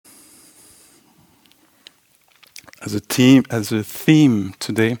as a theme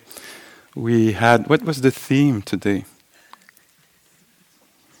today, we had, what was the theme today?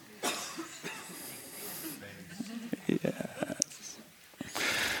 Yes.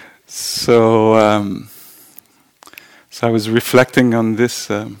 So I was reflecting on this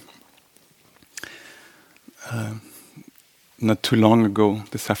not too long ago,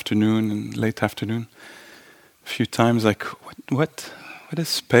 this afternoon and late afternoon, a few times. Like, what is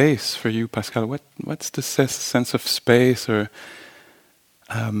space for you, Pascal? What's the sense of space, or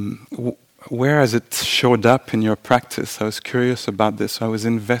where has it showed up in your practice? I was curious about this. I was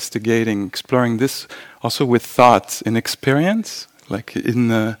investigating, exploring this also with thoughts in experience, like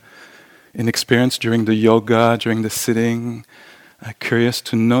in experience during the yoga, during the sitting. Curious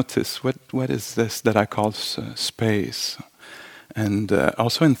to notice what is this that I call space, and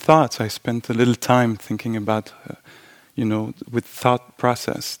also in thoughts. I spent a little time thinking about, with thought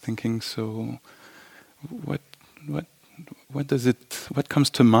process, thinking. So, what comes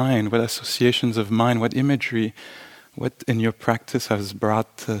to mind? What associations of mind? What imagery? What in your practice has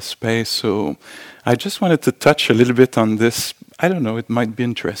brought space? So, I just wanted to touch a little bit on this. I don't know. It might be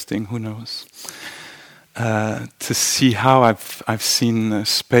interesting. Who knows? To see how I've seen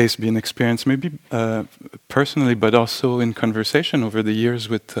space being experienced, maybe personally, but also in conversation over the years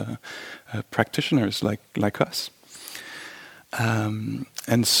with practitioners like us.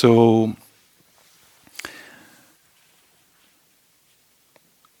 And so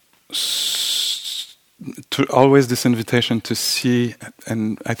to always this invitation to see,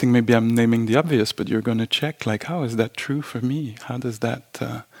 and I think maybe I'm naming the obvious, but you're going to check, like, how is that true for me? How does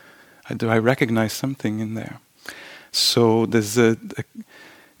that, do I recognize something in there? So there's it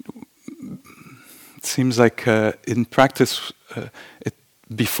seems like in practice,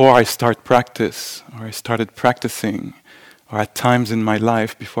 before I start practice, or I started practicing, or at times in my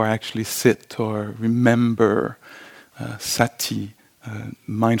life before I actually sit or remember sati,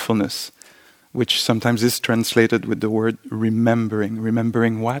 mindfulness, which sometimes is translated with the word remembering.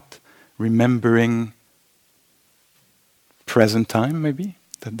 Remembering what? Remembering present time, maybe?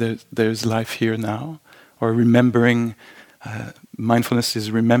 That there's life here now. Or remembering, mindfulness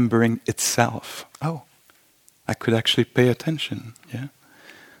is remembering itself. Oh, I could actually pay attention, yeah?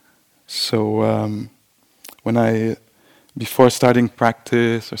 So before starting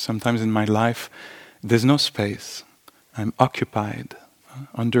practice, or sometimes in my life, there's no space. I'm occupied,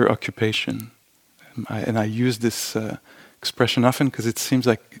 under occupation. And I use this expression often because it seems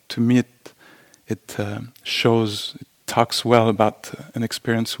like, to me, it talks well about an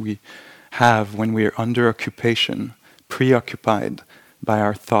experience we have when we are under occupation, preoccupied by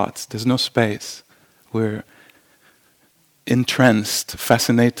our thoughts. There's no space. We're entranced,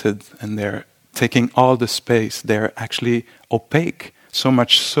 fascinated, and they're taking all the space. They're actually opaque, so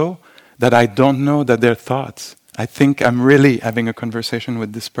much so that I don't know that they're thoughts. I think I'm really having a conversation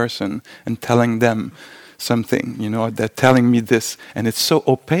with this person and telling them something, they're telling me this, and it's so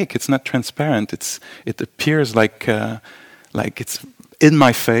opaque, it's not transparent, it appears like it's in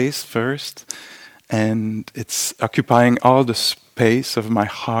my face first, and it's occupying all the space of my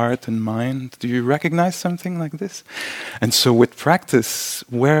heart and mind. Do you recognize something like this? And so with practice,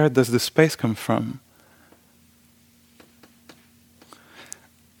 where does the space come from?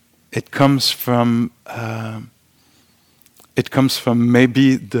 It comes from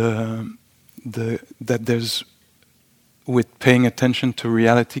maybe that there's, with paying attention to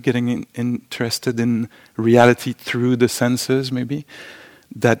reality, getting interested in reality through the senses, maybe,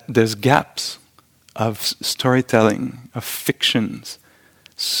 that there's gaps of storytelling, of fictions.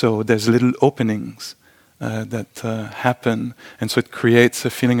 So there's little openings that happen, and so it creates a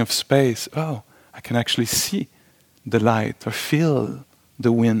feeling of space. Oh, I can actually see the light or feel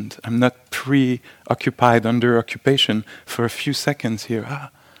the wind. I'm not preoccupied, under occupation for a few seconds here.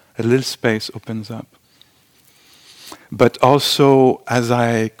 A little space opens up. But also, as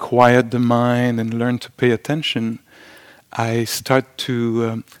I quiet the mind and learn to pay attention, I start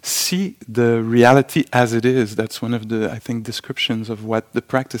to see the reality as it is. That's one of the, I think, descriptions of what the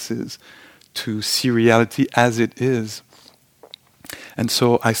practice is, to see reality as it is. And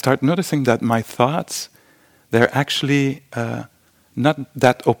so I start noticing that my thoughts, they're actually not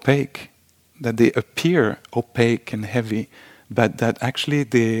that opaque, that they appear opaque and heavy, but that actually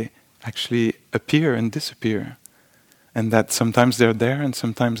they actually appear and disappear, and that sometimes they're there and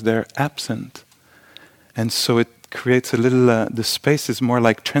sometimes they're absent. And so it creates a little, the space is more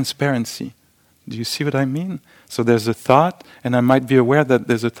like transparency. Do you see what I mean? So there's a thought, and I might be aware that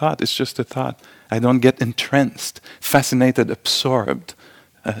there's a thought. It's just a thought. I don't get entranced, fascinated, absorbed,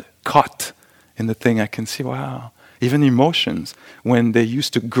 caught in the thing. I can see, wow. Even emotions, when they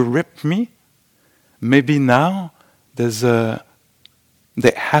used to grip me, maybe now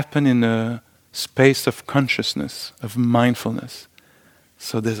they happen in a space of consciousness, of mindfulness.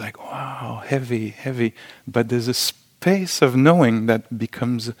 So there's like, wow, heavy, heavy. But there's a space of knowing that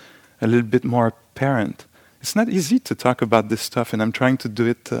becomes a little bit more apparent. It's not easy to talk about this stuff, and I'm trying to do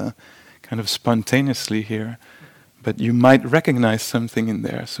it kind of spontaneously here. But you might recognize something in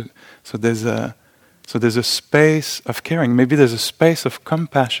there. So there's a space of caring. Maybe there's a space of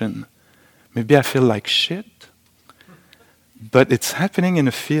compassion. Maybe I feel like shit. But it's happening in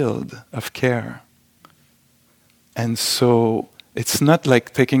a field of care. And so it's not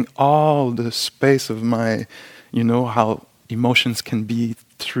like taking all the space of my, how emotions can be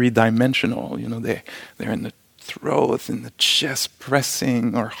three-dimensional. They're in the throat, in the chest,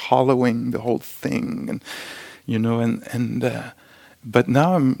 pressing or hollowing the whole thing, but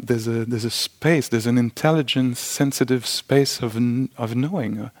now there's a space, there's an intelligent, sensitive space of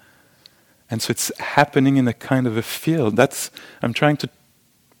knowing, and so it's happening in a kind of a field. I'm trying to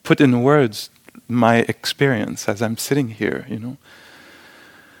put in words my experience as I'm sitting here,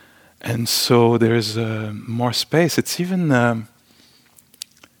 and so there's more space. It's even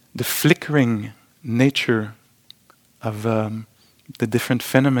the flickering nature of the different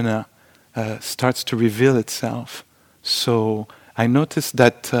phenomena starts to reveal itself. So I noticed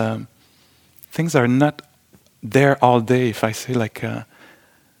that things are not there all day. If I say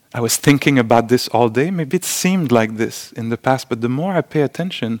I was thinking about this all day, maybe it seemed like this in the past, but the more I pay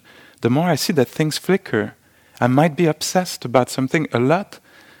attention, the more I see that things flicker. I might be obsessed about something a lot,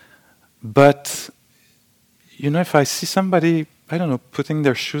 but if I see somebody, I don't know, putting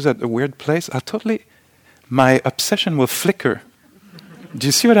their shoes at a weird place, my obsession will flicker. Do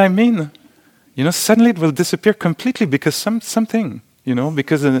you see what I mean? Suddenly it will disappear completely because something,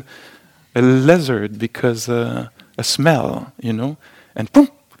 because a lizard, because a smell, and boom.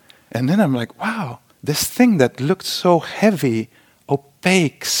 And then I'm like, wow, this thing that looked so heavy,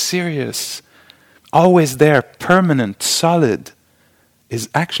 opaque, serious, always there, permanent, solid, is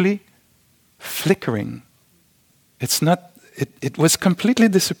actually flickering. It's not, it was completely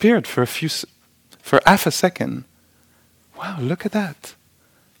disappeared for half a second. Wow, look at that,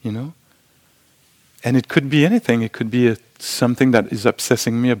 And it could be anything. It could be something that is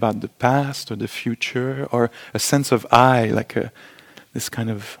obsessing me about the past or the future, or a sense of I, this kind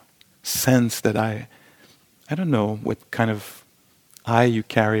of sense that I don't know what kind of I you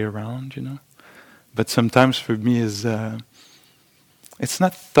carry around, But sometimes for me it's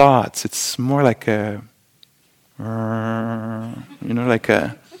not thoughts. It's more like a, like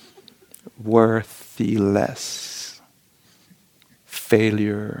a worthless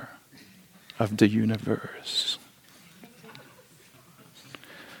failure of the universe,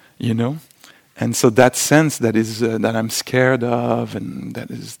 and so that sense that is that I'm scared of, and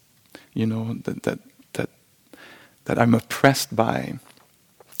that is, that I'm oppressed by.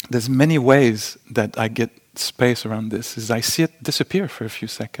 There's many ways that I get space around this. Is I see it disappear for a few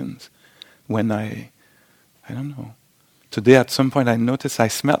seconds when I don't know. Today at some point I noticed I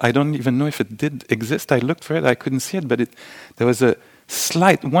smell. I don't even know if it did exist. I looked for it. I couldn't see it, but there was a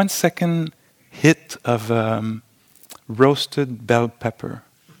slight 1 second hit of roasted bell pepper.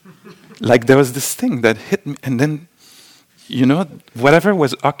 Like there was this thing that hit me, and then, whatever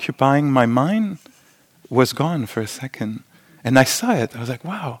was occupying my mind was gone for a second. And I saw it. I was like,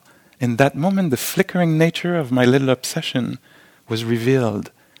 wow. In that moment, the flickering nature of my little obsession was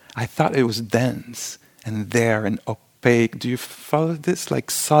revealed. I thought it was dense and there and opaque. Do you follow this?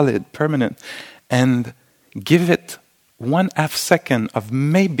 Like solid, permanent. And give it 1/2 second of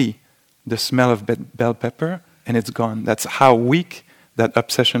maybe the smell of bell pepper, and it's gone. That's how weak that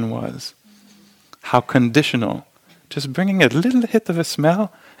obsession was. How conditional. Just bringing a little hit of a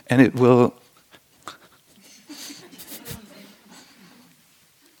smell, and it will...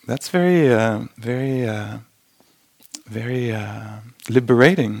 That's very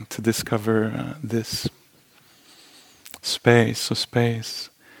liberating to discover this space. So space.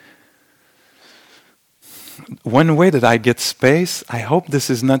 One way that I get space, I hope this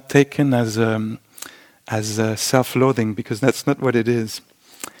is not taken as self-loathing, because that's not what it is.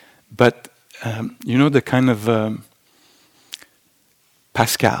 But the kind of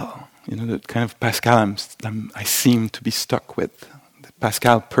Pascal, the kind of Pascal I seem to be stuck with. The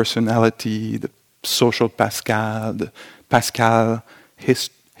Pascal personality, the social Pascal, the Pascal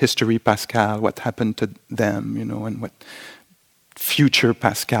history Pascal, what happened to them, and what future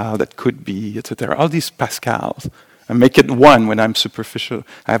Pascal that could be, etc. All these Pascals. I make it one when I'm superficial.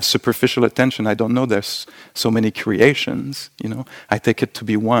 I have superficial attention. I don't know there's so many creations, I take it to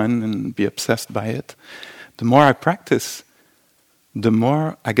be one and be obsessed by it. The more I practice, the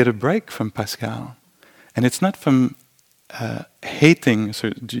more I get a break from Pascal. And it's not from hating. So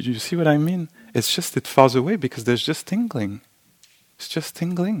do you see what I mean? It's just it falls away because there's just tingling. It's just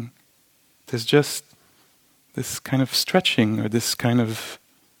tingling. There's just this kind of stretching or this kind of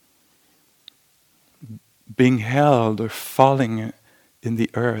being held or falling in the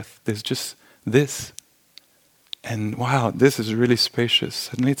earth. There's just this. And wow, this is really spacious.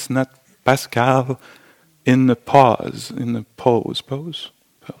 Suddenly it's not Pascal in the pause, in the pose.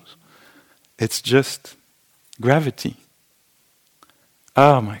 It's just gravity.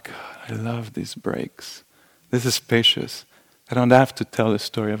 Oh my God, I love these breaks. This is spacious. I don't have to tell a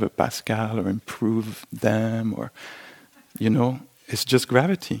story of a Pascal or improve them or, it's just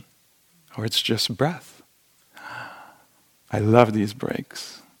gravity or it's just breath. I love these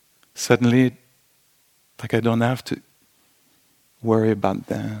breaks. Suddenly, like I don't have to worry about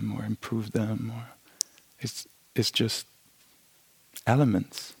them or improve them or it's just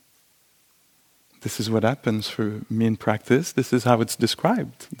elements. This is what happens for me in practice. This is how it's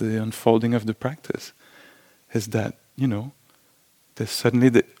described. The unfolding of the practice is that, there's suddenly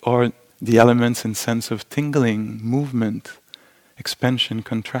the elements in sense of tingling, movement, expansion,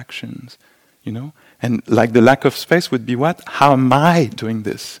 contractions, And like the lack of space would be what? How am I doing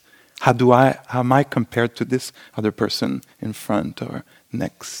this? How am I compared to this other person in front or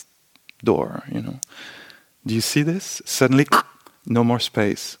next door, Do you see this? Suddenly, no more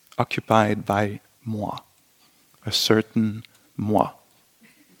space, occupied by moi, a certain moi.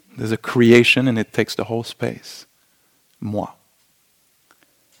 There's a creation and it takes the whole space, moi.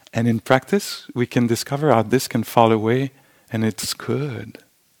 And in practice, we can discover how this can fall away and it's good.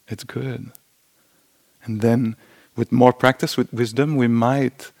 It's good. And then with more practice, with wisdom, we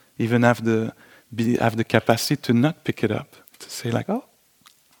might even have the capacity to not pick it up, to say like, oh,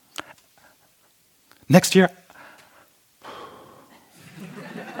 next year,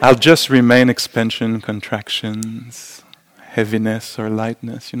 I'll just remain expansion, contractions, heaviness or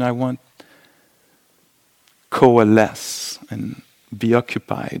lightness. I want coalesce and be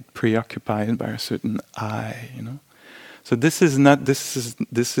occupied, preoccupied by a certain I. So this is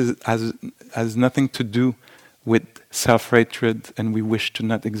has nothing to do with self-hatred and we wish to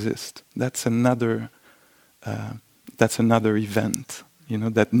not exist. That's another event,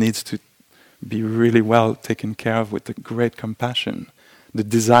 that needs to be really well taken care of with a great compassion. The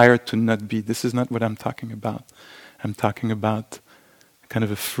desire to not be. This is not what I'm talking about. I'm talking about kind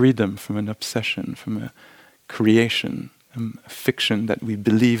of a freedom from an obsession, from a creation, a fiction that we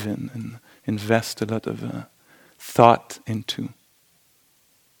believe in and invest a lot of thought into.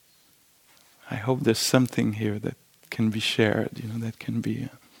 I hope there's something here that can be shared, that can be.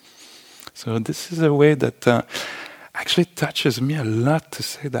 So this is a way that actually touches me a lot to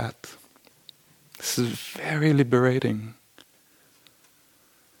say that. This is very liberating.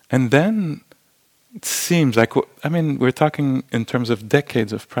 And then it seems like, we're talking in terms of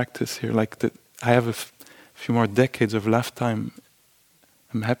decades of practice here, I have a few more decades of lifetime.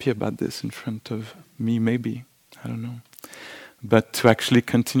 I'm happy about this in front of me, maybe. I don't know. But to actually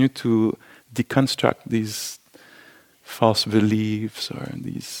continue to deconstruct these false beliefs or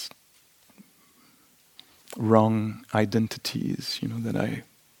these wrong identities, that I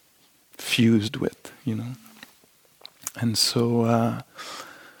fused with, And so,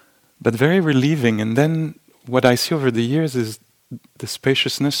 but very relieving. And then what I see over the years is the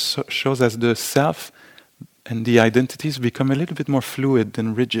spaciousness shows as the self and the identities become a little bit more fluid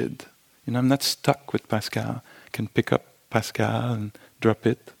and rigid. I'm not stuck with Pascal. I can pick up Pascal and drop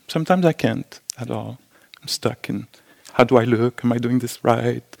it. Sometimes I can't at all. I'm stuck in how do I look? Am I doing this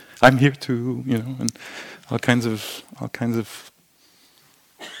right? I'm here too, and all kinds of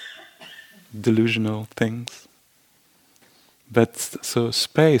delusional things. But so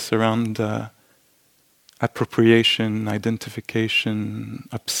space around appropriation, identification,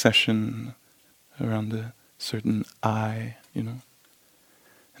 obsession around a certain I, And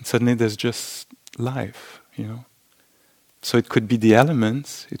suddenly there's just life, So it could be the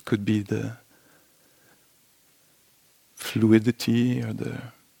elements, it could be the fluidity or the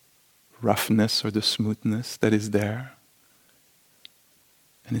roughness or the smoothness that is there.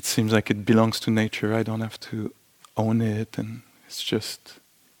 And it seems like it belongs to nature. I don't have to own it, and it's just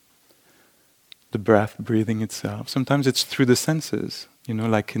the breath breathing itself. Sometimes it's through the senses,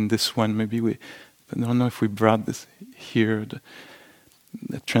 like in this one, maybe I don't know if we brought this here,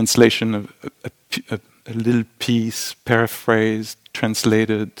 the translation of a little piece, paraphrased,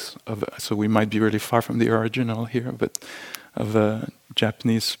 translated, so we might be really far from the original here, but of a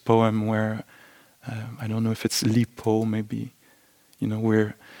Japanese poem where, I don't know if it's Lipo, maybe,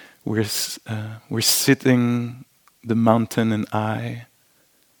 we're sitting the mountain and I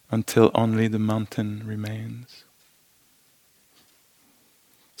until only the mountain remains.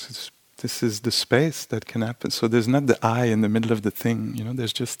 This is the space that can happen. So there's not the I in the middle of the thing,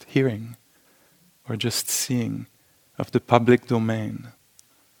 there's just hearing or just seeing of the public domain.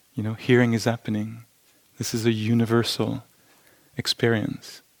 Hearing is happening. This is a universal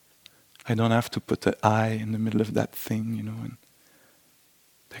experience. I don't have to put the I in the middle of that thing, and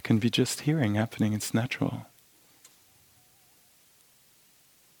there can be just hearing happening, it's natural.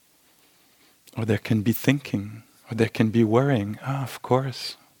 Or there can be thinking, or there can be worrying. Of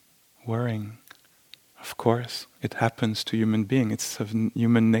course, worrying. Of course, it happens to human beings. It's of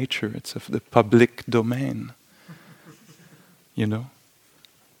human nature. It's of the public domain.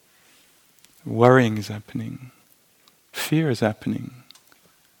 Worrying is happening. Fear is happening.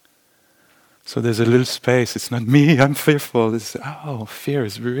 So there's a little space. It's not me, I'm fearful. It's, fear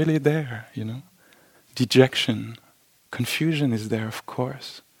is really there, Dejection. Confusion is there, of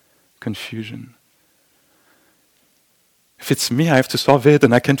course. Confusion. If it's me, I have to solve it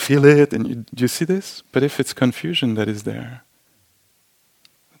and I can feel it. And do you see this? But if it's confusion that is there,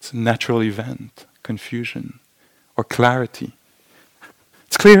 it's a natural event, confusion or clarity.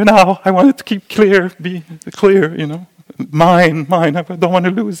 It's clear now. I want it to keep clear, be clear, Mine, I don't want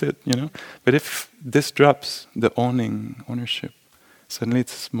to lose it, But if this drops the ownership, suddenly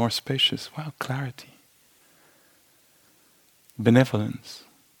it's more spacious. Wow, clarity. Benevolence.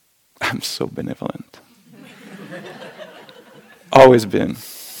 I'm so benevolent. Always been.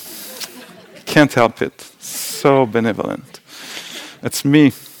 Can't help it. So benevolent. That's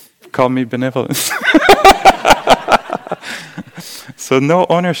me. Call me benevolent. So no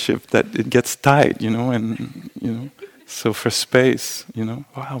ownership that it gets tied, and so for space,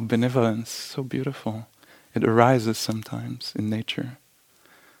 wow, benevolence, so beautiful. It arises sometimes in nature.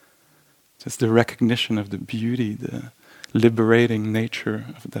 Just the recognition of the beauty, the liberating nature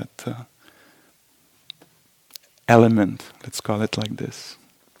of that element, let's call it like this.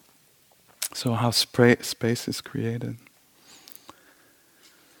 So how space is created.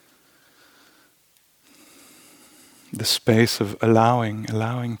 The space of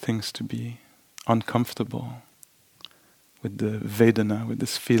allowing things to be uncomfortable with the Vedana, with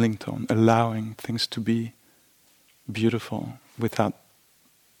this feeling tone, allowing things to be beautiful without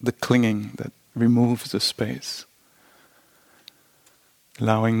the clinging that removes the space.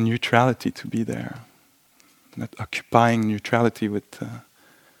 Allowing neutrality to be there, not occupying neutrality with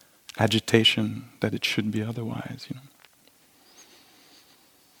agitation that it should be otherwise,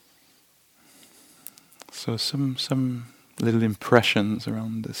 So some little impressions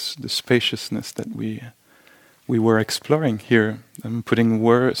around this, the spaciousness that we were exploring here. I'm putting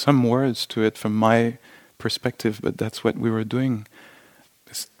some words to it from my perspective, but that's what we were doing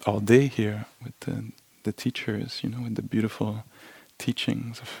all day here with the teachers, with the beautiful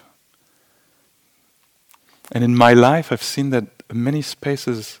teachings. And in my life, I've seen that many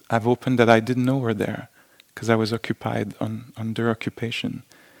spaces I've opened that I didn't know were there, because I was occupied under occupation.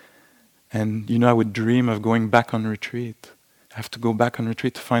 And I would dream of going back on retreat. I have to go back on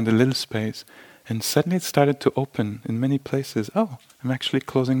retreat to find a little space. And suddenly it started to open in many places. Oh, I'm actually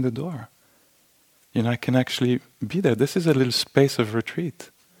closing the door. I can actually be there. This is a little space of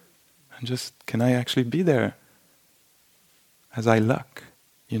retreat. And can I actually be there as I luck?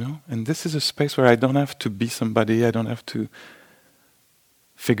 And this is a space where I don't have to be somebody. I don't have to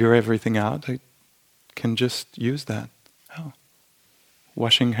figure everything out. I can just use that. Oh.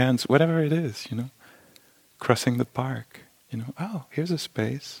 Washing hands, whatever it is, crossing the park, oh, here's a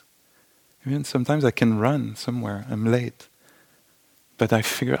space. Even sometimes I can run somewhere, I'm late. But I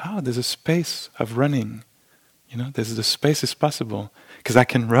figure, there's a space of running. There's the space is possible. Because I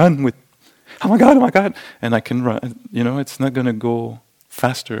can run with, oh my God, and I can run, it's not going to go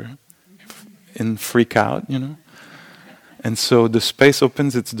faster and freak out, And so the space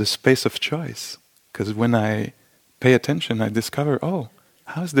opens, it's the space of choice. Because when I pay attention, I discover,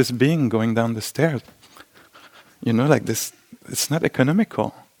 how's this being going down the stairs? Like this, it's not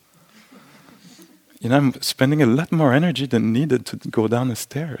economical. I'm spending a lot more energy than needed to go down the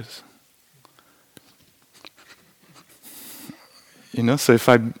stairs. So if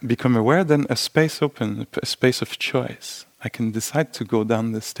I become aware, then a space opens, a space of choice. I can decide to go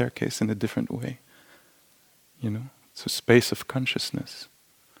down the staircase in a different way. It's a space of consciousness.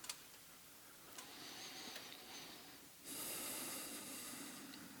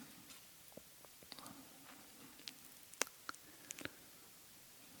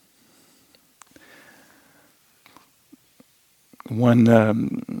 One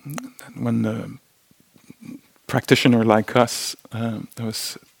practitioner like us, I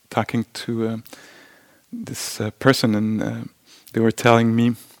was talking to this person, and they were telling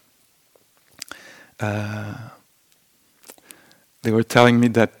me they were telling me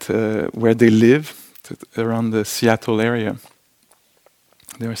that where they live, around the Seattle area,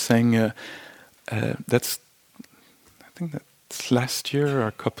 they were saying that's, I think that's last year or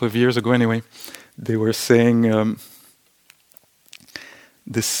a couple of years ago anyway, they were saying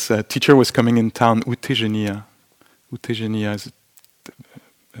this teacher was coming in town, Utejaniya. Utejaniya is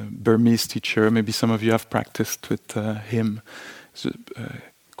a Burmese teacher. Maybe some of you have practiced with him. He's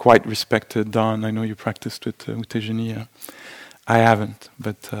quite respected. Don, I know you practiced with Utejaniya. I haven't,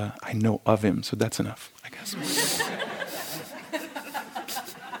 but I know of him, so that's enough, I guess.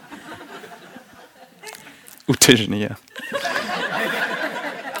 Utejaniya.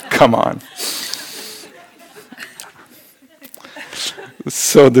 Come on.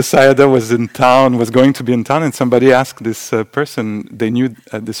 So the Sayadaw was going to be in town, and somebody asked this person, they knew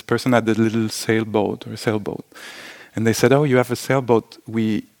this person had a little sailboat, and they said, "Oh, you have a sailboat,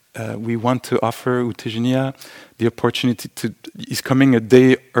 we want to offer Utejaniya the opportunity to, he's coming a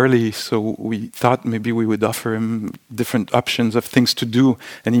day early, so we thought maybe we would offer him different options of things to do,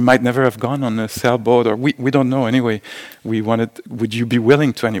 and he might never have gone on a sailboat, or we don't know anyway. We wanted, would you be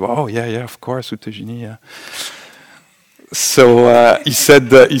willing to?" Anyway, "Oh, yeah, of course, Utejaniya." So he said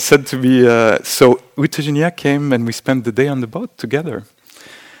to me, so Utejaniya came and we spent the day on the boat together.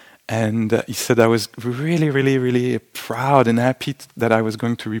 And he said, I was really, really, really proud and happy that I was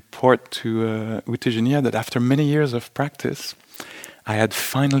going to report to Utejaniya that after many years of practice, I had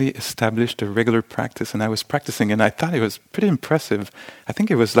finally established a regular practice, and I was practicing, and I thought it was pretty impressive. I think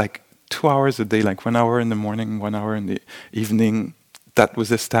it was like 2 hours a day, like 1 hour in the morning, 1 hour in the evening, that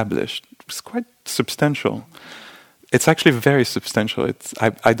was established. It was quite substantial. It's actually very substantial.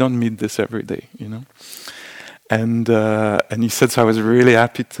 I don't meet this every day, you know. And he said, so I was really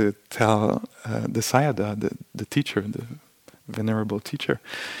happy to tell the Sayadaw, the teacher, the venerable teacher.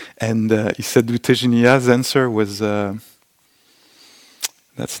 And he said Utejaniya's answer was,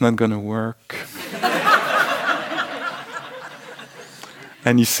 that's not going to work.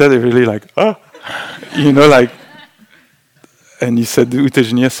 And he said it really like, oh, you know, like, and he said,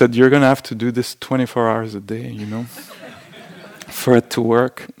 Utejaniya said, you're going to have to do this 24 hours a day, you know, for it to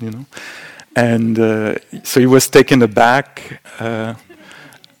work, you know. And so he was taken aback.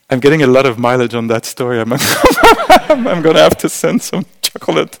 I'm getting a lot of mileage on that story. I'm going to have to send some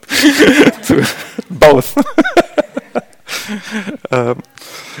chocolate to both.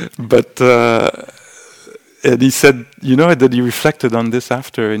 And he said, you know, that he reflected on this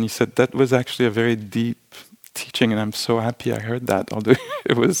after, and he said that was actually a very deep teaching, and I'm so happy I heard that, although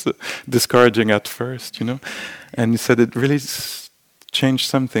it was discouraging at first, you know. And he said it really changed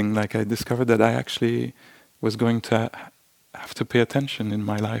something. Like I discovered that I actually was going to have to pay attention in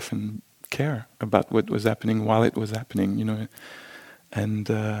my life and care about what was happening while it was happening, you know, and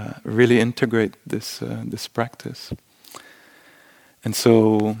really integrate this practice. And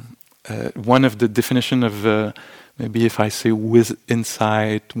so one of the definition of maybe if I say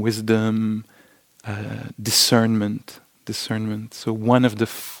insight, wisdom, discernment. So one of the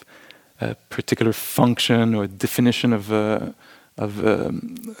particular function or definition of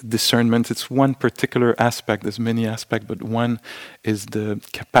discernment, it's one particular aspect. There's many aspects, but one is the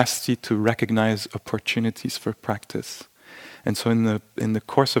capacity to recognize opportunities for practice. And so in the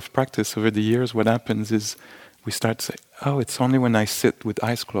course of practice over the years, what happens is we start to say, oh, it's only when I sit with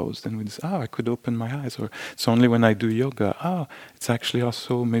eyes closed, and we say, oh, I could open my eyes. Or it's only when I do yoga. Oh, it's actually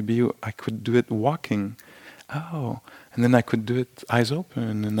also maybe I could do it walking. Oh, and then I could do it eyes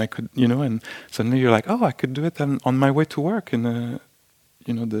open, and I could, you know, and suddenly you're like, oh, I could do it on my way to work in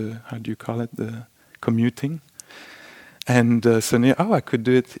you know, how do you call it, the commuting. And suddenly, oh, I could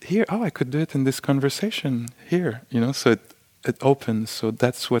do it here. Oh, I could do it in this conversation here, you know, so it opens. So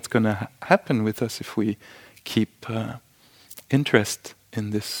that's what's going to happen with us if we keep interest in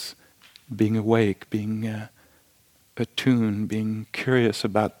this being awake, being attuned, being curious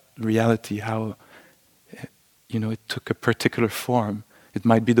about reality, how, you know, it took a particular form. It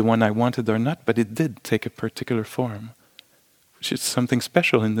might be the one I wanted or not, but it did take a particular form, which is something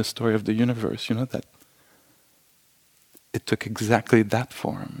special in the story of the universe, you know, that it took exactly that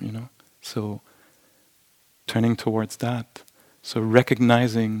form, you know. So turning towards that, so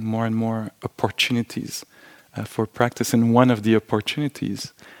recognizing more and more opportunities for practice, and one of the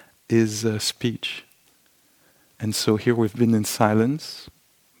opportunities is speech. And so here we've been in silence,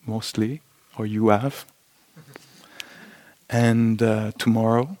 mostly, or you have. And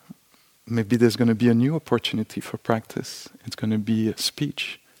tomorrow, maybe there's going to be a new opportunity for practice. It's going to be a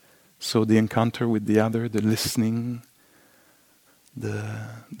speech. So the encounter with the other, the listening,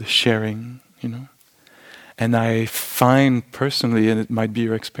 the sharing, you know. And I find personally, and it might be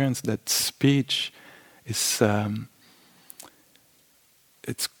your experience, that speech is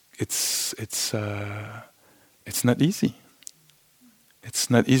it's it's it's uh, it's not easy. It's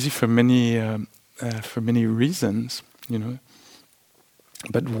not easy for many reasons, you know.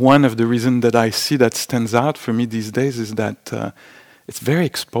 But one of the reasons that I see that stands out for me these days is that it's very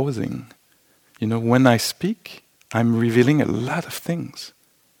exposing. You know, when I speak, I'm revealing a lot of things.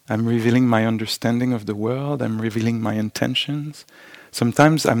 I'm revealing my understanding of the world. I'm revealing my intentions.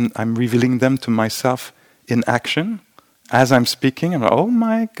 Sometimes I'm revealing them to myself in action. As I'm speaking, I'm like, oh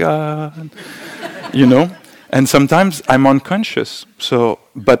my God, you know? And sometimes I'm unconscious. So,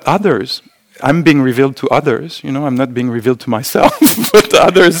 but others, I'm being revealed to others, you know, I'm not being revealed to myself, but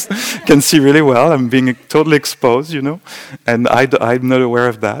others can see really well. I'm being totally exposed, you know, and I'm not aware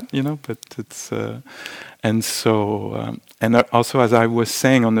of that, you know, but it's, and so, and also as I was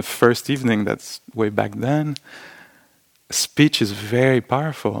saying on the first evening, that's way back then, speech is very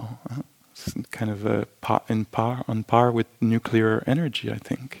powerful. It's kind of on par with nuclear energy, I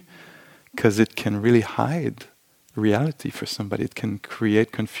think, because it can really hide reality for somebody. It can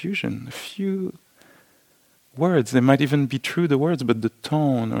create confusion. A few words, they might even be true, the words, but the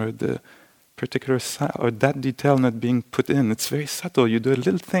tone or the particular or that detail not being put in, it's very subtle. You do a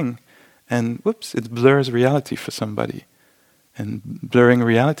little thing and whoops, it blurs reality for somebody. And blurring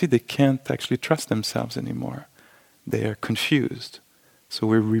reality, they can't actually trust themselves anymore. They are confused. So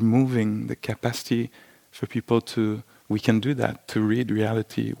we're removing the capacity for people to, we can do that, to read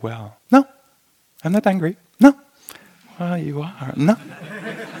reality well. No, I'm not angry. No. Well, you are. No.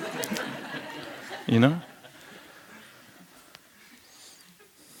 You know?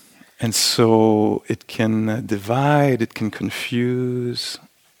 And so it can divide, it can confuse.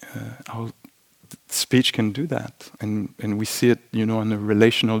 Speech can do that. And we see it, you know, on a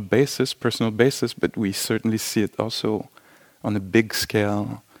relational basis, personal basis, but we certainly see it also on a big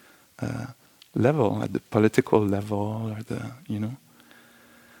scale level, at the political level, or the, you know,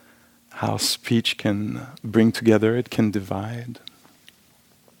 how speech can bring together, it can divide.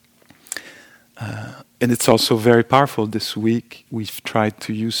 And it's also very powerful. This week we've tried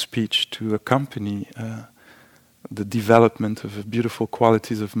to use speech to accompany the development of beautiful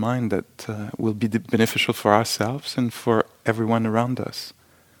qualities of mind that will be beneficial for ourselves and for everyone around us.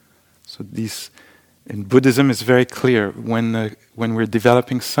 So these, in Buddhism, it's very clear, when we're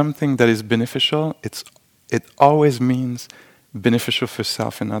developing something that is beneficial, it always means beneficial for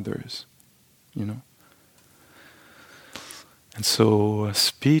self and others, you know. And so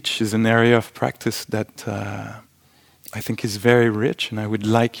speech is an area of practice that I think is very rich, and I would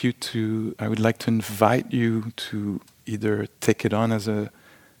like to invite you to either take it on as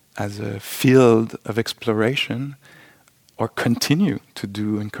a field of exploration, or continue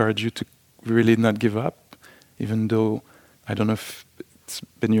to encourage you to really not give up, even though I don't know if it's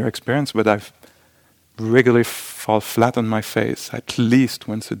been your experience, but I've regularly fall flat on my face at least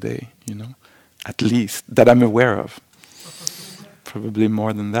once a day, you know, at least that I'm aware of. Probably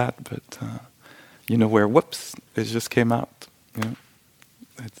more than that, but you know, where whoops, it just came out, you know,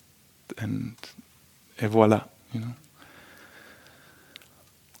 and voila, you know.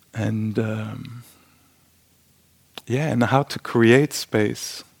 And and how to create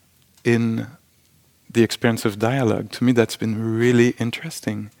space in the experience of dialogue. To me, that's been really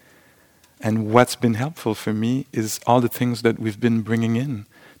interesting. And what's been helpful for me is all the things that we've been bringing in,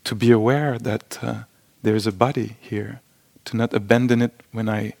 to be aware that there's a body here, to not abandon it when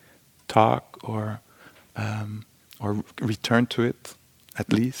I talk or return to it,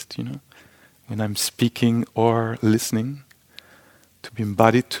 at least, you know, when I'm speaking or listening, to be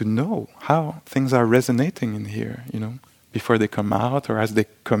embodied, to know how things are resonating in here, you know, before they come out or as they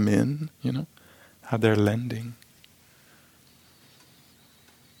come in, you know, how they're landing.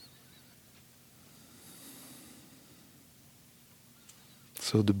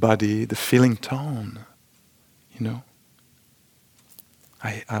 So the body, the feeling tone, you know.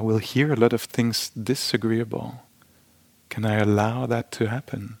 I will hear a lot of things disagreeable. Can I allow that to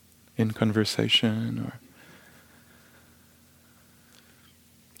happen in conversation? Or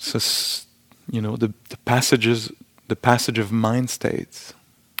so, you know, the passage of mind states.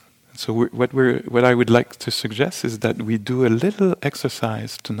 So what I would like to suggest is that we do a little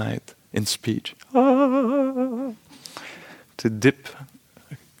exercise tonight in speech, to dip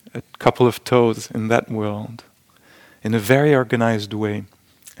a couple of toes in that world, in a very organized way.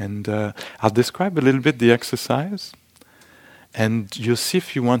 And I'll describe a little bit the exercise, and you'll see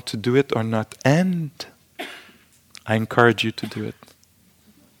if you want to do it or not. And I encourage you to do it.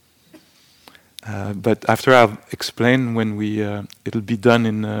 But after I'll explain when it'll be done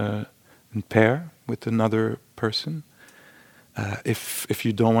in pair with another person. If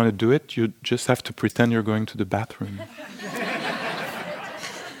you don't want to do it, you just have to pretend you're going to the bathroom.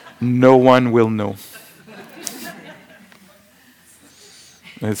 No one will know.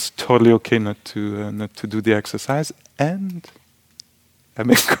 It's totally okay not to do the exercise, and I'm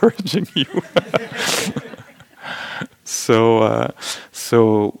encouraging you. So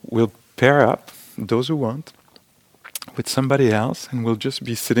we'll pair up, those who want, with somebody else, and we'll just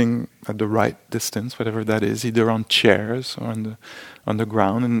be sitting at the right distance, whatever that is, either on chairs or on the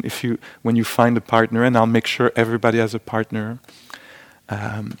ground. And when you find a partner, and I'll make sure everybody has a partner.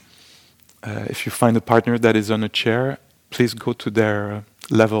 If you find a partner that is on a chair, please go to their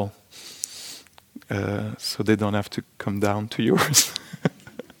level, so they don't have to come down to yours.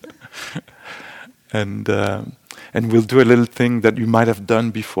 And we'll do a little thing that you might have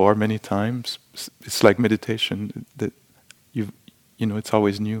done before many times. It's like meditation. That it's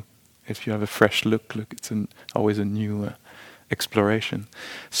always new. If you have a fresh look, it's always a new exploration.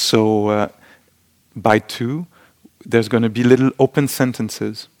 So by two, there's going to be little open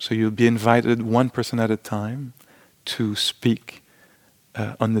sentences. So you'll be invited, one person at a time, to speak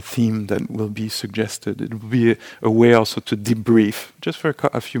on the theme that will be suggested. It will be a way also to debrief, just for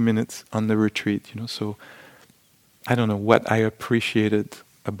a few minutes on the retreat. So I don't know what I appreciated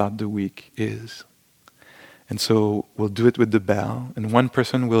about the week is. And so we'll do it with the bell, and one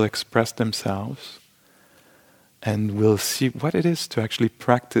person will express themselves, and we'll see what it is to actually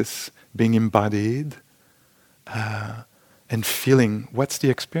practice being embodied and feeling what's the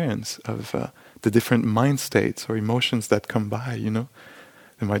experience of the different mind states or emotions that come by, There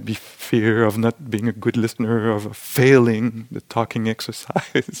might be fear of not being a good listener, of failing the talking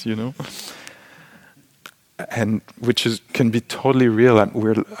exercise, And which can be totally real.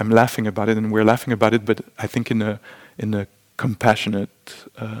 I'm laughing about it, and we're laughing about it, but I think in a compassionate,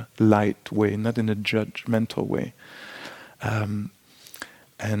 light way, not in a judgmental way.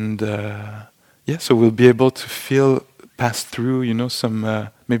 So we'll be able to pass through, some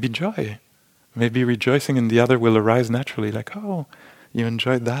maybe joy, maybe rejoicing, and the other will arise naturally, like, oh, you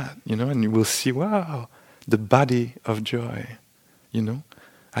enjoyed that, and you will see, wow, the body of joy,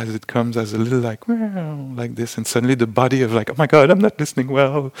 as it comes as a little like this, and suddenly the body of oh my God, I'm not listening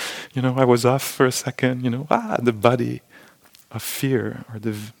well, I was off for a second, the body of fear, or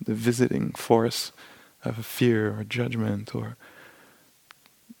the visiting force of fear or judgment, or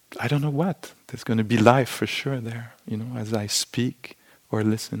I don't know what. There's going to be life for sure there, as I speak or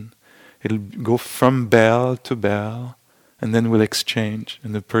listen. It'll go from bell to bell, and then we'll exchange,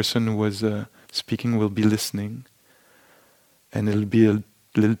 and the person who was speaking will be listening, and it'll be a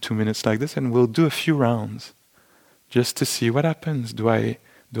little 2 minutes like this, and we'll do a few rounds just to see what happens. Do I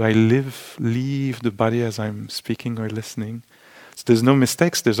leave the body as I'm speaking or listening? So there's no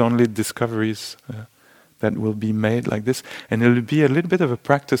mistakes, there's only discoveries that will be made like this. And it'll be a little bit of a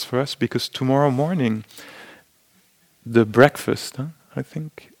practice for us, because tomorrow morning, the breakfast, I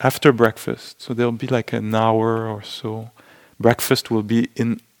think, after breakfast, so there'll be like an hour or so. Breakfast will be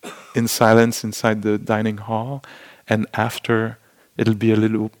in silence inside the dining hall, and after, it'll be a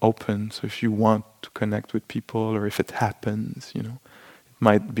little open. So if you want to connect with people, or if it happens, it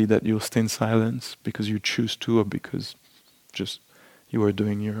might be that you'll stay in silence because you choose to, or because just you are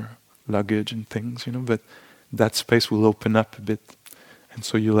doing your luggage and things, but that space will open up a bit, and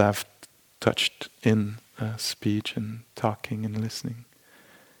so you'll have touched in speech and talking and listening.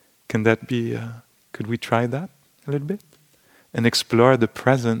 Can that be, could we try that a little bit? And explore the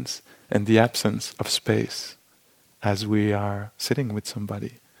presence and the absence of space as we are sitting with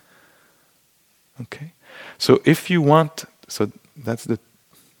somebody. Okay? So if you want, so that's the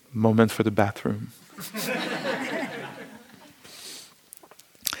moment for the bathroom.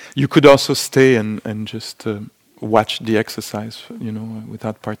 You could also stay and just watch the exercise,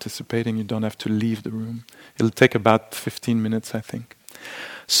 without participating. You don't have to leave the room. It'll take about 15 minutes, I think.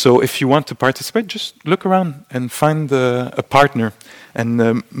 So if you want to participate, just look around and find a partner,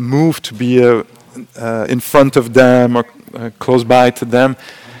 and move to be in front of them or close by to them.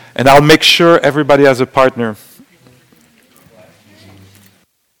 And I'll make sure everybody has a partner.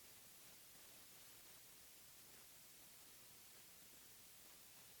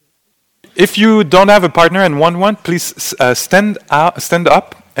 If you don't have a partner and want one, please stand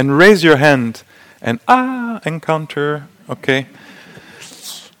up and raise your hand. And encounter, okay.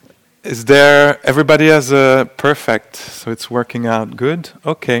 Is there, everybody has a perfect, so it's working out good?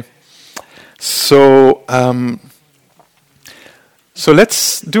 Okay. So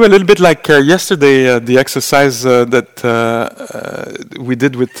let's do a little bit like yesterday, the exercise that we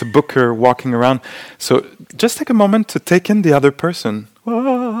did with Booker walking around. So just take a moment to take in the other person.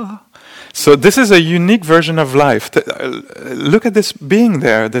 So this is a unique version of life. Look at this being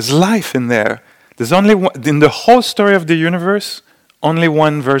there. There's life in there. There's only one, in the whole story of the universe, only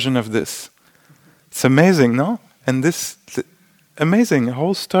one version of this. It's amazing, no? And amazing, a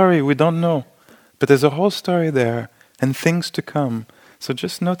whole story we don't know. But there's a whole story there, and things to come. So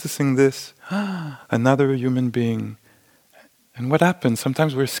just noticing this, another human being. And what happens?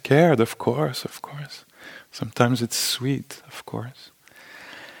 Sometimes we're scared, of course. Sometimes it's sweet, of course.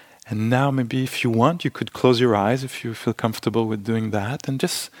 And now maybe if you want, you could close your eyes if you feel comfortable with doing that, and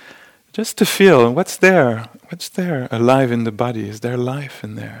just to feel what's there alive in the body. Is there life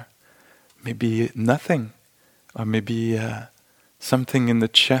in there? Maybe nothing, or maybe something in the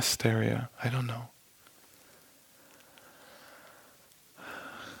chest area. I don't know.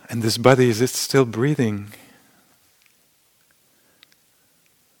 And this body, is it still breathing?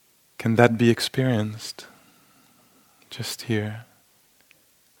 Can that be experienced just here?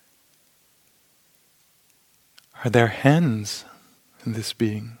 Are there hands in this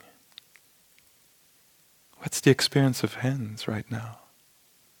being? What's the experience of hands right now?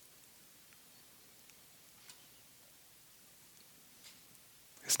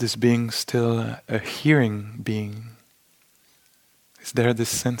 Is this being still a hearing being? Is there this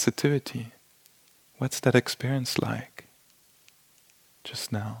sensitivity? What's that experience like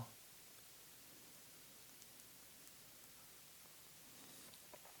just now?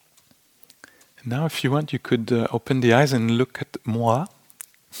 And now if you want, you could open the eyes and look at moi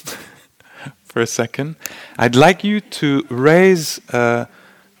for a second. I'd like you to raise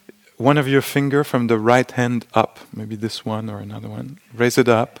one of your finger from the right hand up, maybe this one or another one. Raise it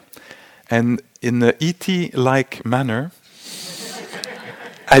up, and in the E.T.-like manner,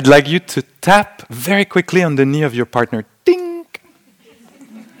 I'd like you to tap very quickly on the knee of your partner. Ding!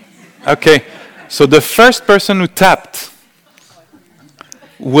 Okay, so the first person who tapped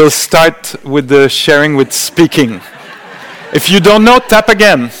will start with the sharing, with speaking. If you don't know, tap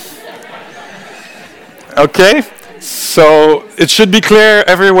again. Okay? So it should be clear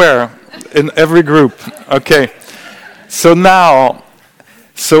everywhere, in every group. Okay. So now,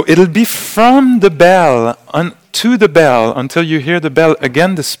 it'll be from the bell to the bell until you hear the bell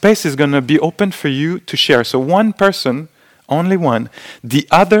again. The space is going to be open for you to share. So one person, only one. The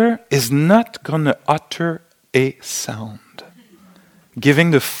other is not going to utter a sound,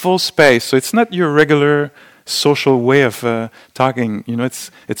 giving the full space. So it's not your regular social way of talking.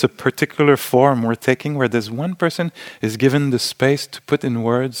 It's a particular form we're taking, where there's one person is given the space to put in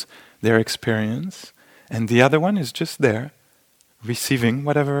words their experience, and the other one is just there, receiving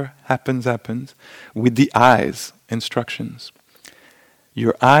whatever happens, with the eyes, instructions.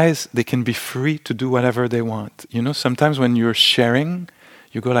 Your eyes, they can be free to do whatever they want. Sometimes when you're sharing,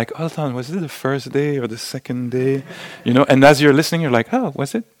 you go like, hold on, was it the first day or the second day? And as you're listening, you're like, oh,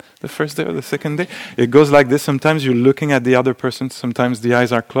 was it the first day or the second day? It goes like this. Sometimes you're looking at the other person, sometimes the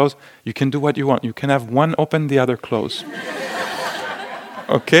eyes are closed. You can do what you want. You can have one open, the other closed.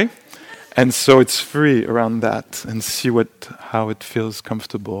 Okay? And so it's free around that, and see how it feels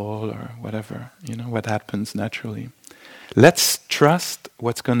comfortable or whatever, what happens naturally. Let's trust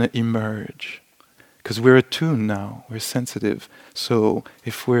what's going to emerge, because we're attuned now, we're sensitive. So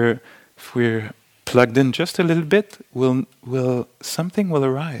if we're plugged in just a little bit, something will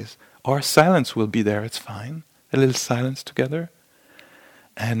arise. Or silence will be there, it's fine. A little silence together.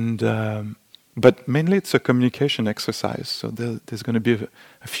 And but mainly it's a communication exercise, so there's going to be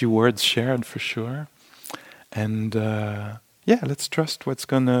a few words shared for sure. And let's trust what's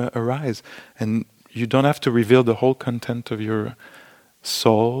going to arise. And you don't have to reveal the whole content of your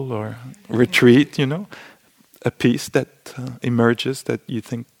soul or retreat, a piece that emerges that you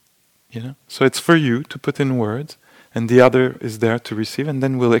think, So it's for you to put in words, and the other is there to receive, and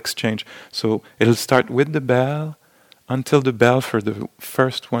then we'll exchange. So it'll start with the bell until the bell for the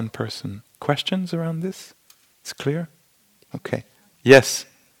first one person. Questions around this? It's clear? Okay. Yes?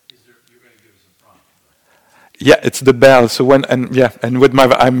 You're going to give us a prompt. Yeah, it's the bell. So and with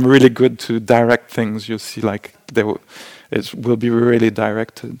I'm really good to direct things. You'll see, like it will be really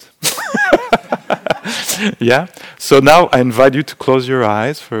directed. Yeah. So now I invite you to close your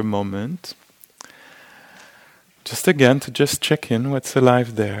eyes for a moment. Just again to just check in what's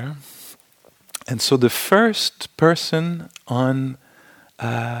alive there. And so the first person on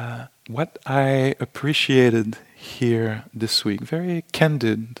what I appreciated here this week, very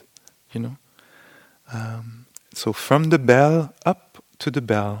candid, So from the bell up to the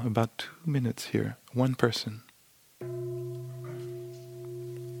bell, about 2 minutes here, one person.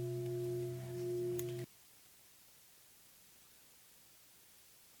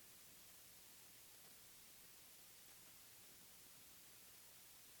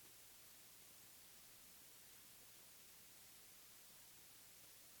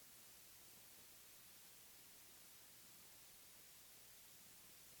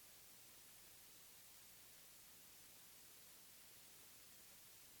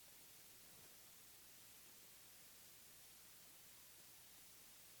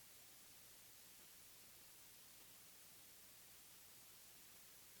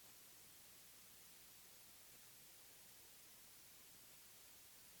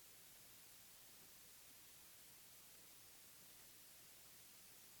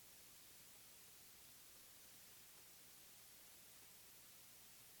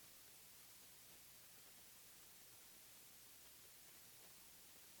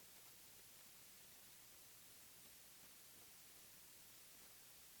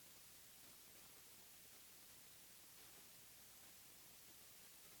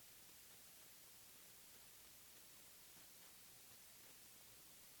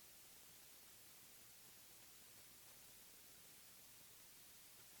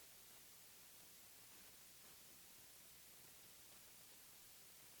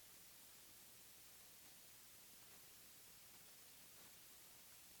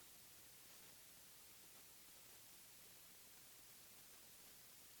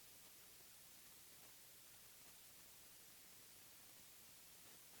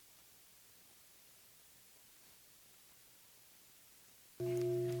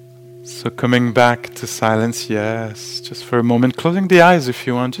 So coming back to silence, yes, just for a moment, closing the eyes if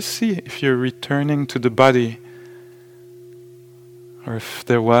you want, just see if you're returning to the body, or if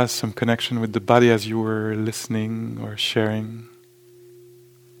there was some connection with the body as you were listening or sharing.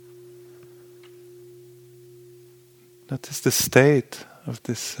 Notice the state of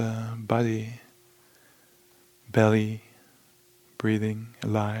this body, belly, breathing,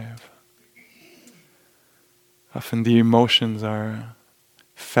 alive. Often the emotions are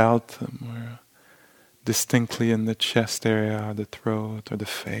felt more distinctly in the chest area, or the throat, or the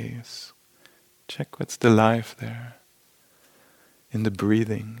face. Check what's the life there. In the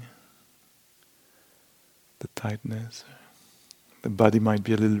breathing, the tightness. The body might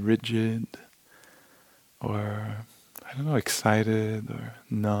be a little rigid, or, I don't know, excited, or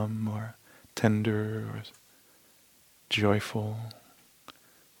numb, or tender, or joyful,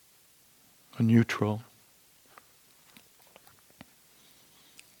 or neutral.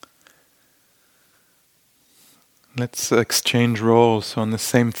 Let's exchange roles on the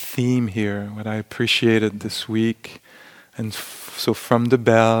same theme here, what I appreciated this week. And so from the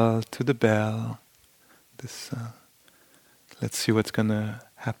bell to the bell, this, let's see what's going to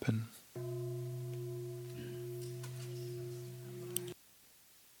happen.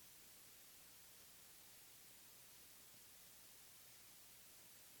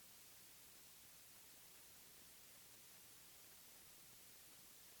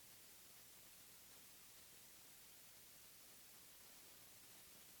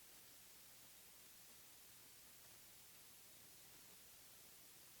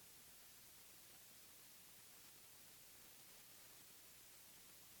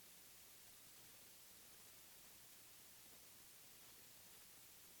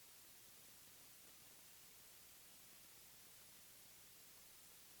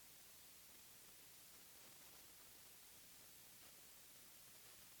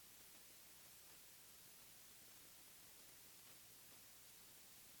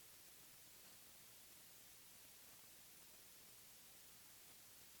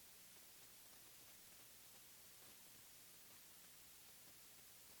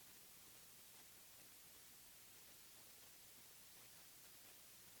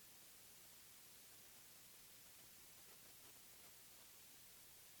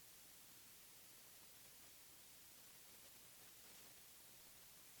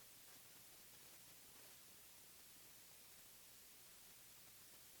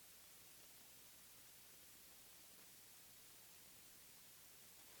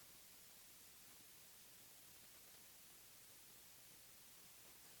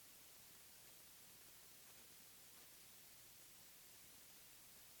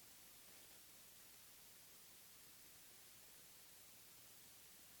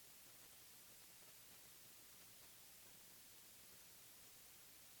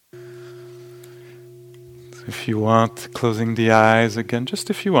 So if you want, closing the eyes again, just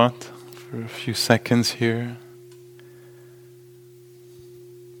if you want, for a few seconds here.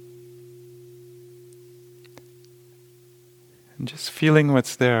 And just feeling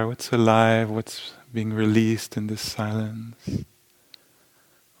what's there, what's alive, what's being released in this silence.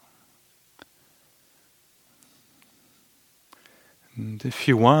 And if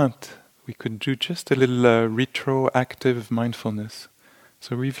you want, we could do just a little retroactive mindfulness.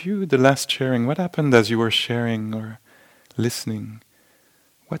 So review the last sharing. What happened as you were sharing or listening?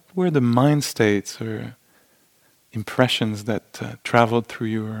 What were the mind states or impressions that traveled through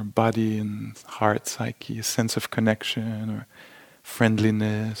your body and heart, psyche, a sense of connection or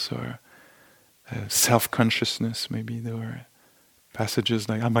friendliness or self-consciousness? Maybe there were passages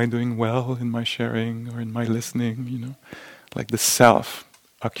like, am I doing well in my sharing or in my listening? You know, like the self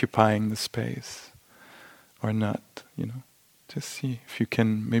occupying the space or not, you know. Just see if you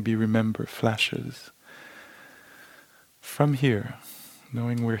can maybe remember flashes from here,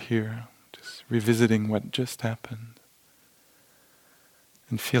 knowing we're here, just revisiting what just happened.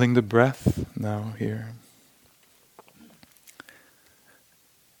 And feeling the breath now here.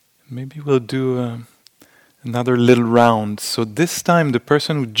 Maybe we'll do another little round. So this time the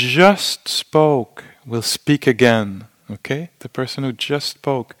person who just spoke will speak again. Okay? The person who just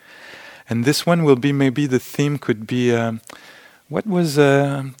spoke. And this one will be, maybe the theme could be, what was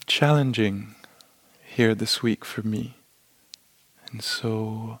challenging here this week for me? And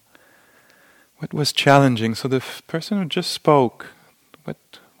so, what was challenging? So the person who just spoke,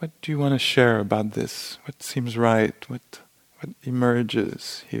 what do you want to share about this? What seems right? What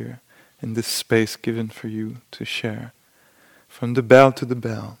emerges here in this space given for you to share? From the bell to the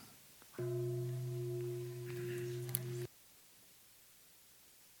bell.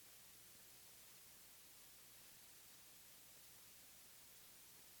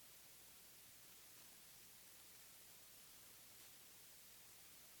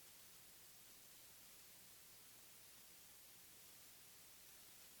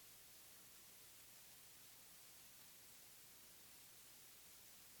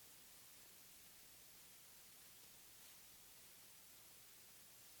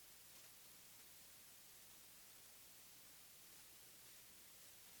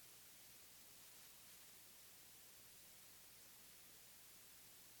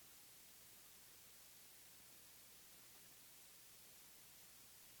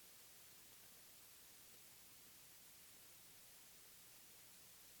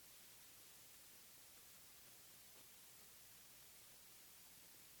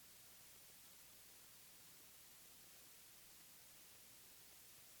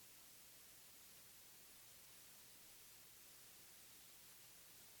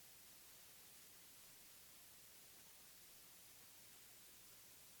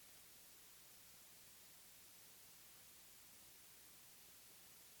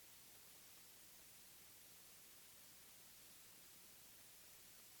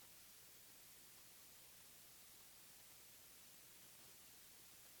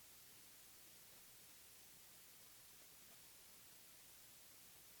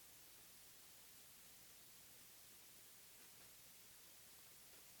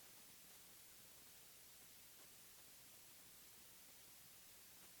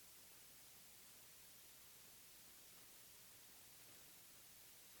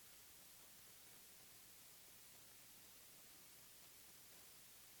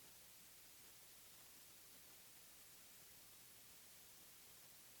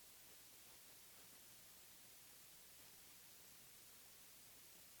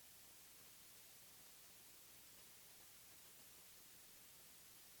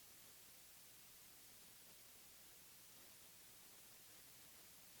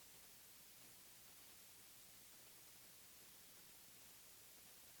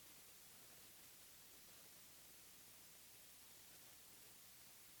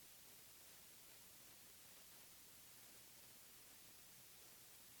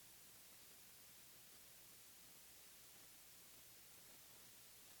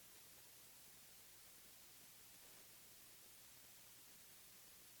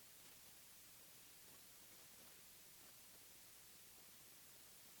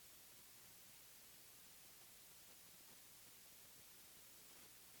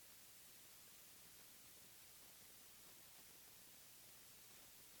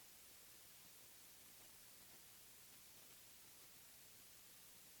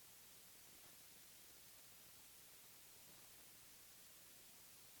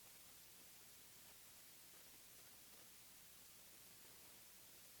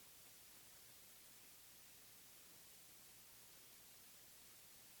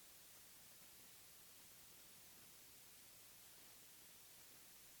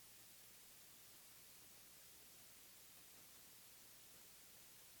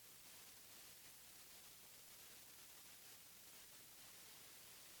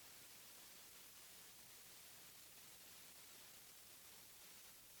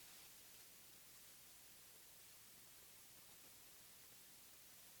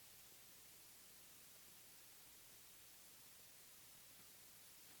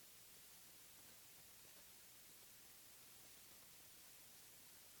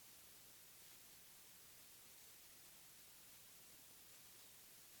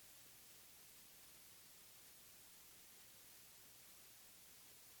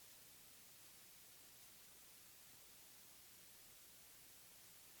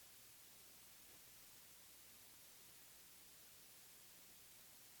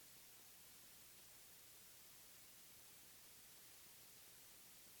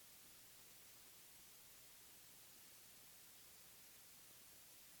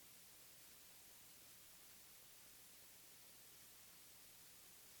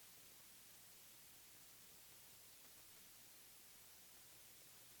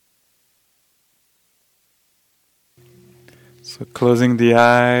 So closing the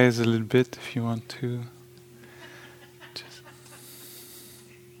eyes a little bit if you want to. Just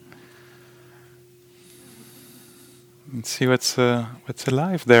and see what's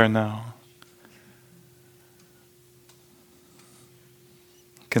alive there now.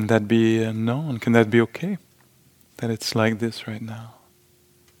 Can that be known? Can that be okay? That it's like this right now?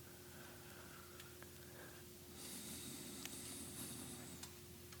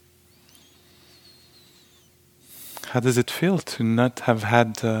 How does it feel to not have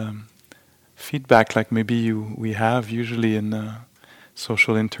had feedback like maybe we have usually in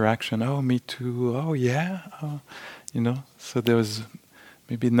social interaction? Oh, me too. Oh, yeah. Oh, so there was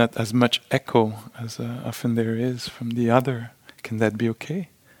maybe not as much echo as often there is from the other. Can that be okay?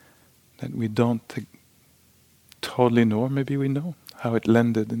 That we don't totally know, or maybe we know how it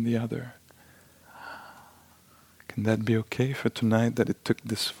landed in the other. Can that be okay for tonight, that it took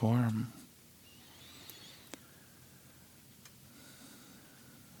this form?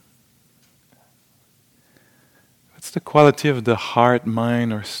 What's the quality of the heart,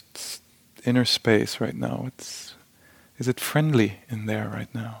 mind, or inner space right now? Is it friendly in there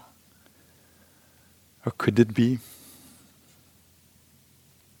right now? Or could it be?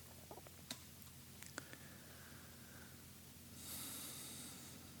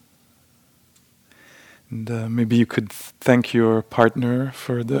 And maybe you could thank your partner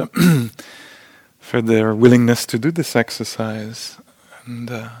for for their willingness to do this exercise, and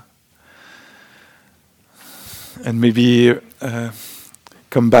maybe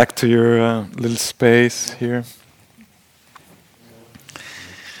come back to your little space here.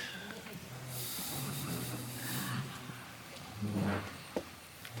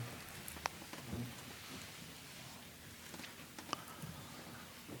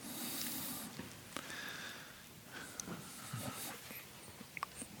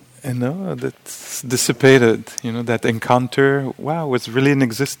 And that's dissipated. That encounter, wow, was really in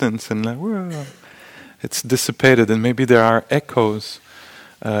existence, and like, whoa, it's dissipated, and maybe there are echoes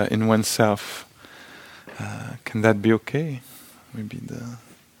in oneself. Can that be okay? Maybe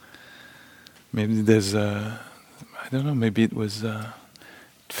there's I don't know. Maybe it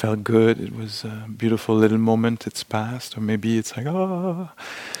felt good. It was a beautiful little moment. It's past, or maybe it's like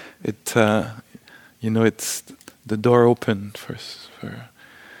it's the door opened for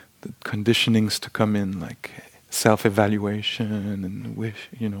the conditionings to come in, like self-evaluation and wish,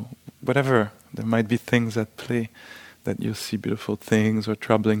 whatever. There might be things at play that you see beautiful things or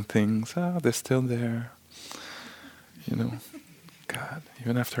troubling things. They're still there. God,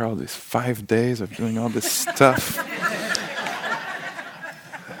 even after all these 5 days of doing all this stuff,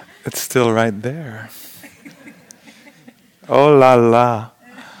 it's still right there. Oh la la.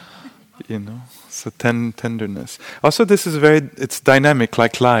 So tenderness. Also, this is it's dynamic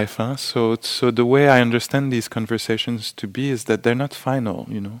like life. Huh? So the way I understand these conversations to be is that they're not final,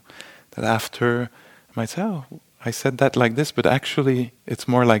 That after, I might say, oh, I said that like this, but actually it's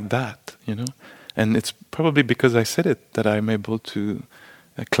more like that, And it's probably because I said it that I'm able to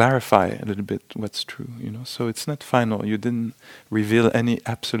clarify a little bit what's true, So it's not final. You didn't reveal any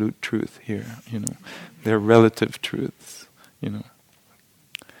absolute truth here, They're relative truths,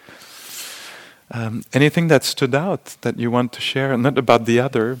 Anything that stood out that you want to share, not about the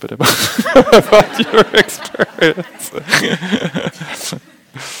other, but about, about your experience?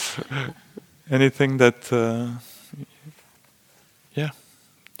 Anything that,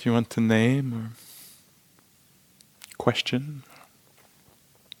 do you want to name or question?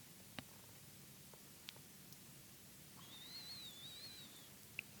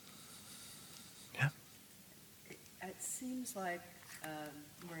 Yeah. It seems like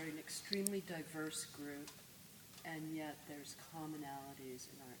we're an extremely diverse group, and yet there's commonalities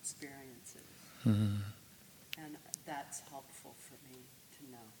in our experiences. Mm. And that's helpful for me to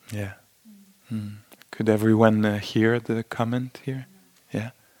know. Yeah. Mm. Could everyone hear the comment here? No.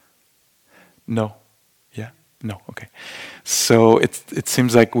 Yeah? No? Yeah? No, okay. So it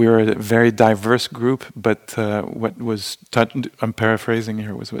seems like we're a very diverse group, but what was I'm paraphrasing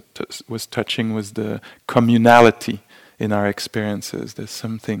here, was what was touching was the communality in our experiences. There's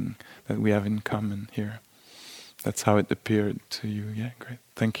something that we have in common here. That's how it appeared to you. Yeah, great.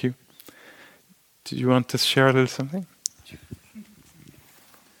 Thank you. Do you want to share a little something?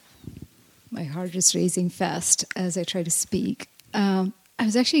 My heart is racing fast as I try to speak. I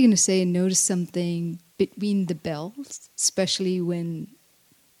was actually going to say, notice something between the bells, especially when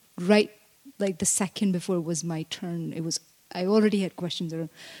like the second before it was my turn, I already had questions around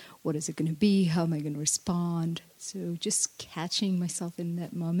what is it going to be, how am I going to respond. So just catching myself in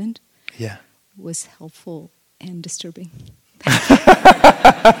that moment was helpful and disturbing.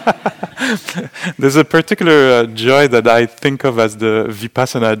 There's a particular joy that I think of as the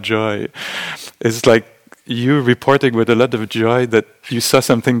vipassana joy. It's like you reporting with a lot of joy that you saw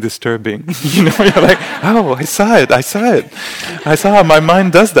something disturbing. You know, you're like, oh, I saw it. I saw how my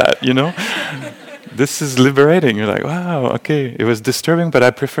mind does that, you know. This is liberating. You're like, wow, okay, it was disturbing, but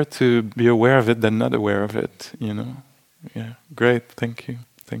I prefer to be aware of it than not aware of it, you know. Yeah, great, thank you.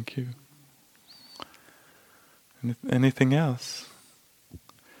 Anything else?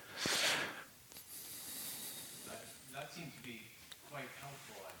 That seems to be quite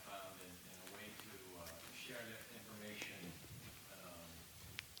helpful, I found, in a way to share that information.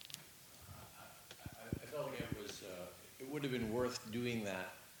 I felt like it would have been worth doing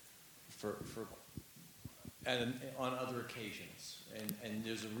that and on other occasions. And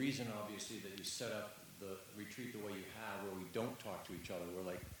there's a reason, obviously, that you set up the retreat the way you have, where we don't talk to each other. We're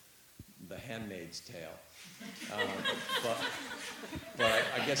like the Handmaid's Tale. But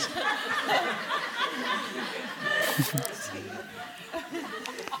I guess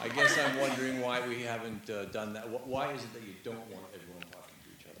I'm wondering why we haven't done that. Why is it that you don't want everyone talking to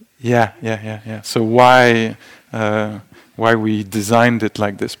each other? Yeah. So why we designed it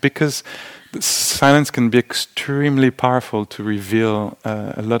like this? Because silence can be extremely powerful to reveal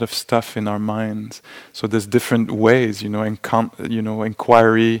a lot of stuff in our minds. So there's different ways,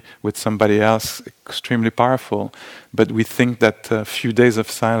 inquiry with somebody else, extremely powerful. But we think that a few days of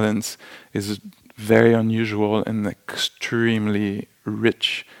silence is very unusual and extremely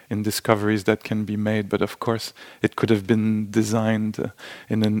rich in discoveries that can be made. But of course, it could have been designed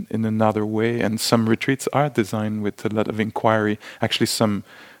in another way. And some retreats are designed with a lot of inquiry. Actually, some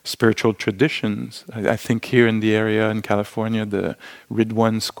spiritual traditions. I think here in the area in California, the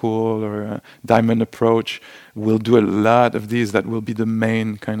Ridwan School or Diamond Approach will do a lot of these. That will be the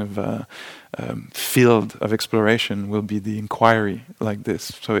main kind of field of exploration, will be the inquiry like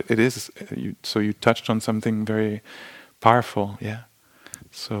this. So it is, so you touched on something very powerful, yeah.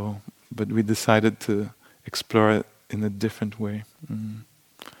 So, but we decided to explore it in a different way.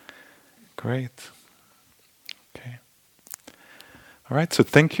 Great. Okay. All right. So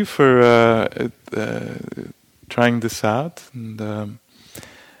thank you for trying this out, and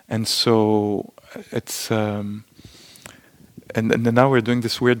so it's and now we're doing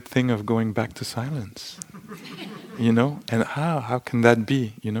this weird thing of going back to silence, you know. And how can that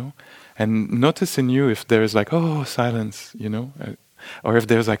be, you know? And notice in you if there is like, oh, silence, you know. Or if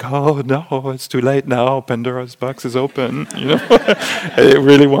there's like, oh no, it's too late now, Pandora's box is open, you know. It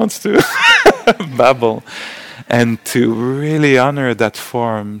really wants to babble. And to really honor that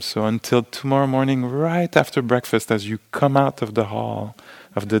form. So until tomorrow morning, right after breakfast, as you come out of the hall,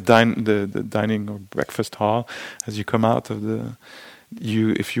 of the dining or breakfast hall, as you come out of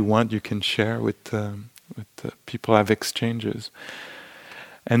if you want, you can share with people, have exchanges.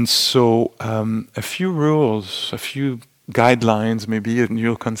 And so a few rules, a few guidelines maybe, and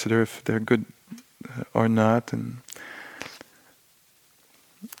you'll consider if they're good or not. And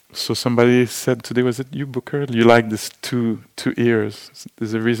so somebody said today, was it you, Booker? You like this two ears.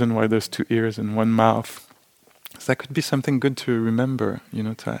 There's a reason why there's two ears and one mouth. So that could be something good to remember, you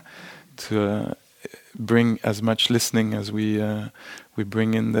know, to bring as much listening as we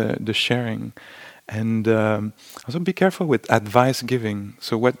bring in the sharing. And also be careful with advice giving.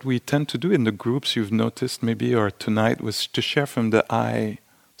 So what we tend to do in the groups, you've noticed maybe, or tonight, was to share from the I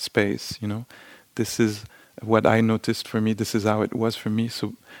space, you know. This is what I noticed for me, this is how it was for me.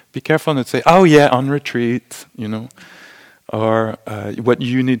 So be careful not to say, oh yeah, on retreat, you know. Or what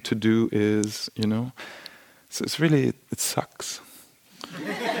you need to do is, you know. So it's really, it sucks.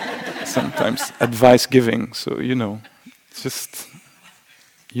 Sometimes advice giving, so you know, it's just...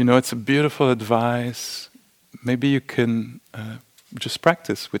 You know, it's a beautiful advice. Maybe you can just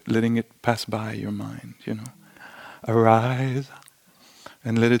practice with letting it pass by your mind, you know. Arise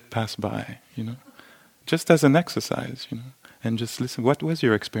and let it pass by, you know. Just as an exercise, you know. And just listen. What was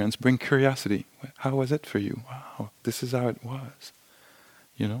your experience? Bring curiosity. How was it for you? Wow, this is how it was.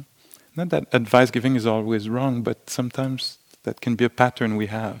 You know. Not that advice giving is always wrong, but sometimes that can be a pattern we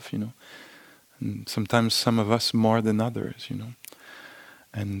have, you know. And sometimes some of us more than others, you know.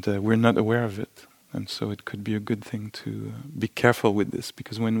 And we're not aware of it. And so it could be a good thing to be careful with this,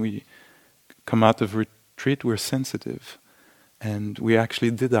 because when we come out of retreat, we're sensitive. And we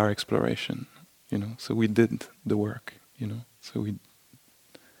actually did our exploration, you know, so we did the work, you know. So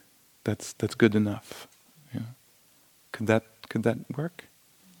that's good enough. You know. Could that work?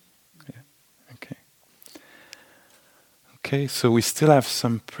 Yeah. Okay. Okay, so we still have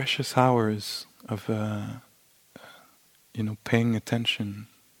some precious hours of you know, paying attention,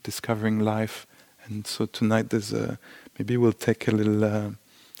 discovering life. And so tonight there's Maybe we'll take a little,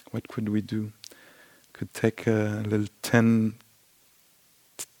 what could we do? Could take a little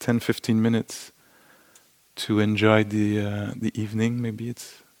 15 minutes to enjoy the evening. Maybe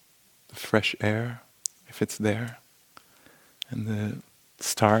it's the fresh air, if it's there, and the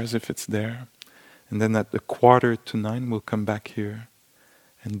stars, if it's there. And then at 8:45, we'll come back here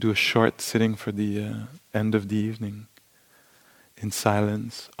and do a short sitting for the end of the evening in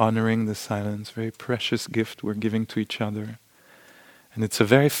silence, honoring the silence, very precious gift we're giving to each other. And it's a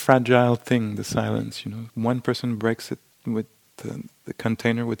very fragile thing, the silence, you know. One person breaks it with the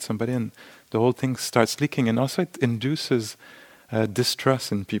container with somebody and the whole thing starts leaking. And also it induces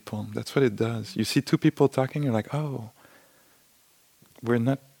distrust in people. That's what it does. You see two people talking, you're like, oh, we're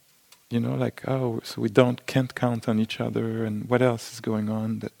not, you know, like, oh, so we can't count on each other, and what else is going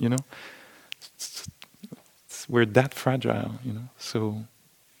on? That, you know, we're that fragile, you know. So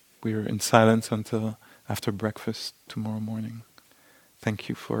we're in silence until after breakfast tomorrow morning. Thank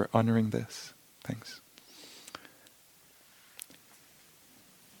you for honoring this. Thanks.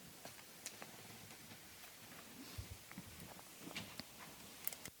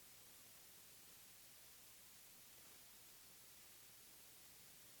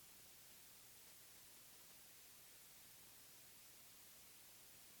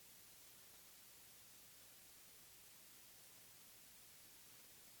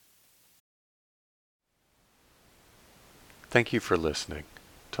 Thank you for listening.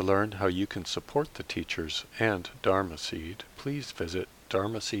 To learn how you can support the teachers and Dharma Seed, please visit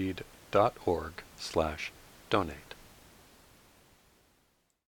dharmaseed.org/donate.